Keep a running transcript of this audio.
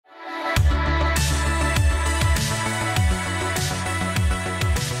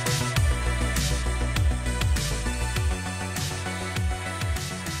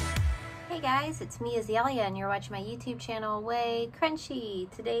it's me Azalea and you're watching my YouTube channel Way Crunchy.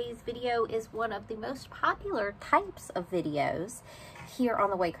 Today's video is one of the most popular types of videos here on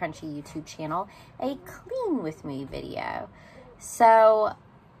the Way Crunchy YouTube channel, a clean with me video. So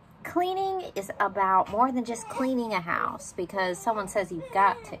cleaning is about more than just cleaning a house because someone says you've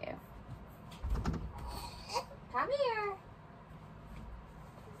got to. Come here.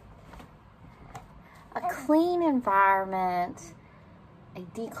 A clean environment, a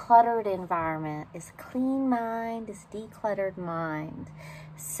decluttered environment is a clean mind, is a decluttered mind.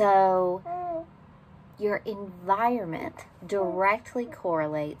 So your environment directly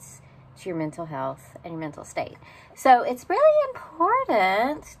correlates to your mental health and your mental state. So it's really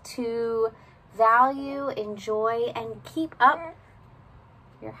important to value, enjoy, and keep up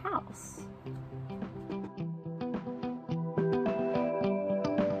your house.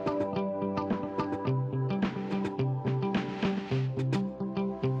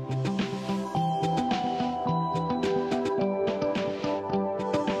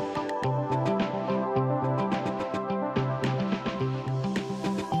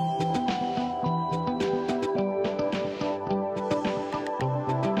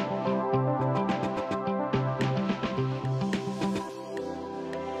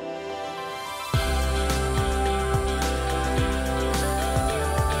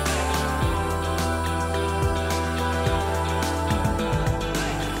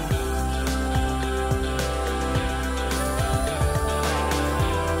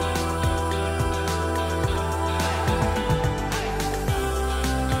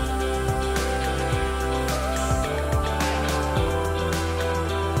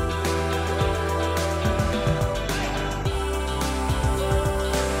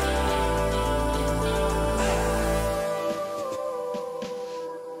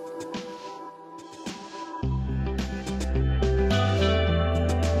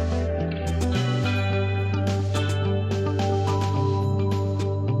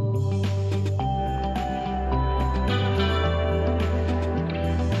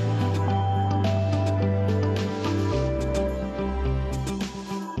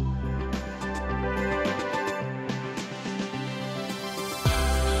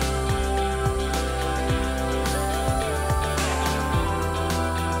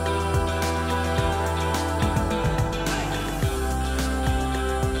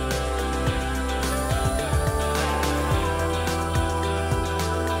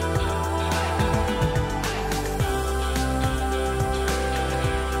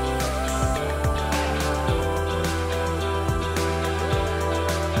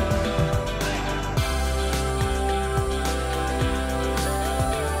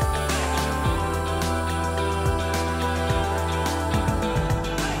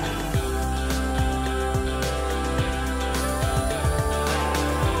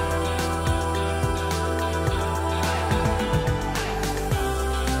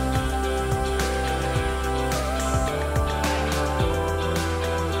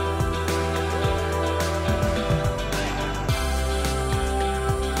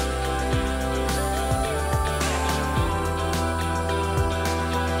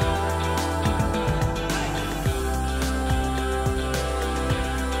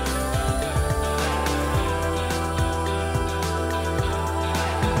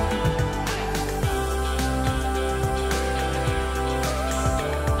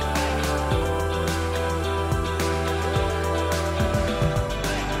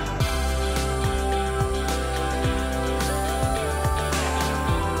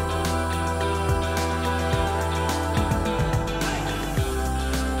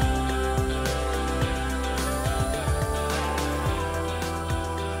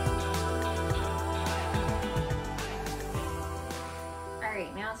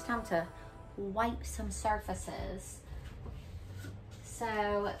 Now it's time to wipe some surfaces.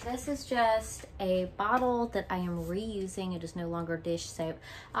 So this is just a bottle that I am reusing. It is no longer dish soap.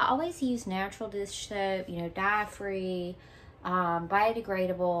 I always use natural dish soap, you know, dye-free,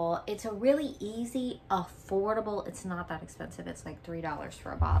 biodegradable. It's a really easy, affordable, it's not that expensive. It's like $3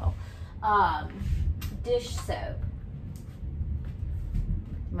 for a bottle. Dish soap.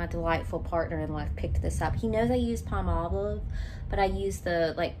 My delightful partner in life picked this up. He knows I use palm olive, but I use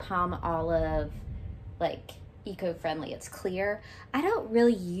the like palm olive, like eco-friendly. It's clear. I don't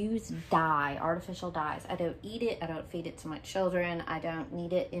really use dye, artificial dyes. I don't eat it. I don't feed it to my children. I don't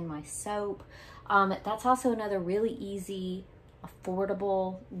need it in my soap. That's also another really easy,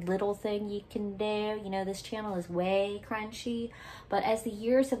 affordable little thing you can do. You know, this channel is way crunchy, but as the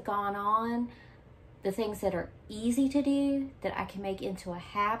years have gone on, the things that are easy to do that I can make into a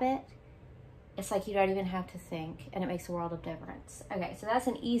habit It's like you don't even have to think, and it makes a world of difference. Okay, so that's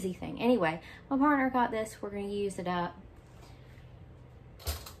an easy thing. Anyway, my partner got this. We're going to use it up.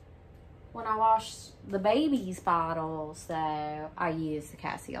 When I wash the baby's bottles, though, I use the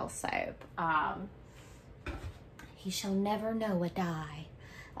Cassiel soap. He shall never know a die.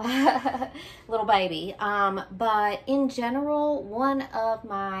 Little baby. But in general, one of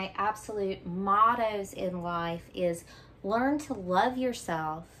my absolute mottos in life is learn to love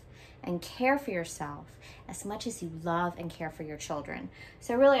yourself and care for yourself as much as you love and care for your children.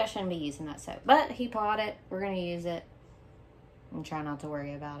 So really, I shouldn't be using that soap. But he bought it. We're going to use it and try not to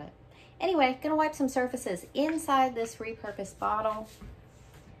worry about it. Anyway, gonna wipe some surfaces inside this repurposed bottle.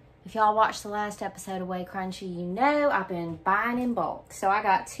 If y'all watched the last episode of Way Crunchy, you know I've been buying in bulk. So I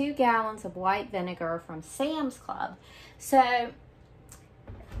got 2 gallons of white vinegar from Sam's Club. So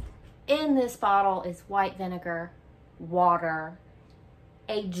in this bottle is white vinegar, water,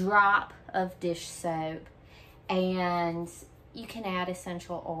 a drop of dish soap, and you can add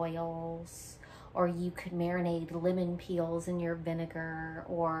essential oils, or you could marinate lemon peels in your vinegar,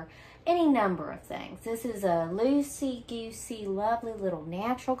 or any number of things. This is a loosey-goosey, lovely little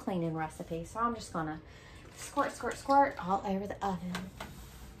natural cleaning recipe. So I'm just gonna squirt, squirt, squirt all over the oven.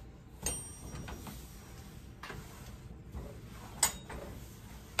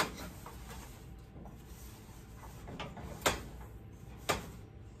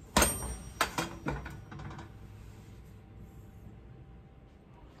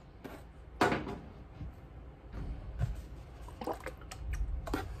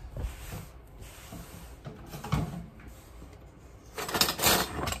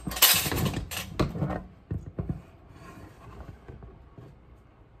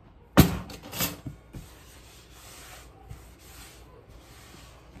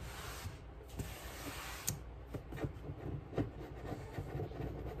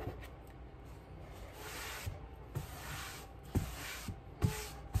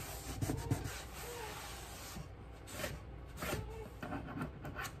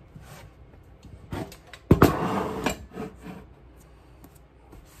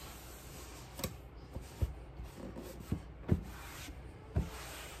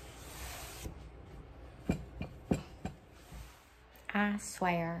 I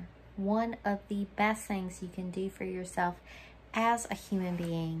swear, one of the best things you can do for yourself as a human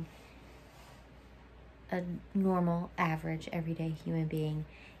being, a normal, average, everyday human being,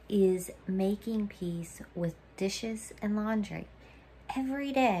 is making peace with dishes and laundry.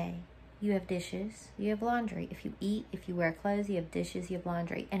 Every day you have dishes, you have laundry. If you eat, if you wear clothes, you have dishes, you have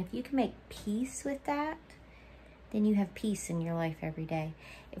laundry. And if you can make peace with that, then you have peace in your life every day.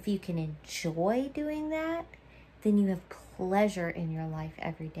 If you can enjoy doing that, then you have pleasure in your life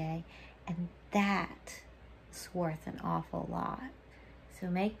every day. And that is worth an awful lot. So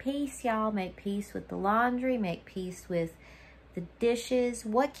make peace, y'all. Make peace with the laundry. Make peace with the dishes.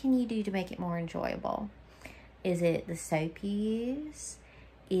 What can you do to make it more enjoyable? Is it the soap you use?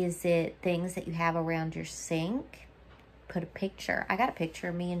 Is it things that you have around your sink? Put a picture. I got a picture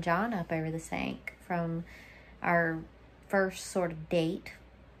of me and John up over the sink from our first sort of date.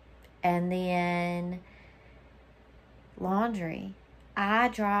 And then laundry. I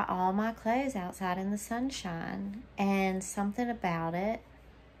dry all my clothes outside in the sunshine, and something about it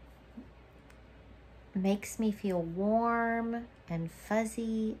makes me feel warm and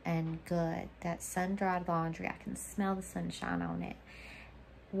fuzzy and good. That sun-dried laundry, I can smell the sunshine on it.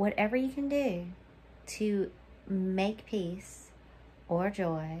 Whatever you can do to make peace or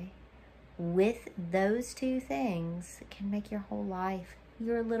joy with those 2 things can make your whole life,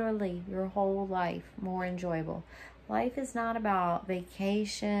 your whole life more enjoyable. Life is not about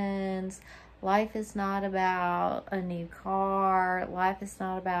vacations. Life is not about a new car. Life is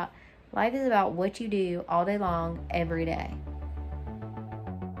about what you do all day long, every day.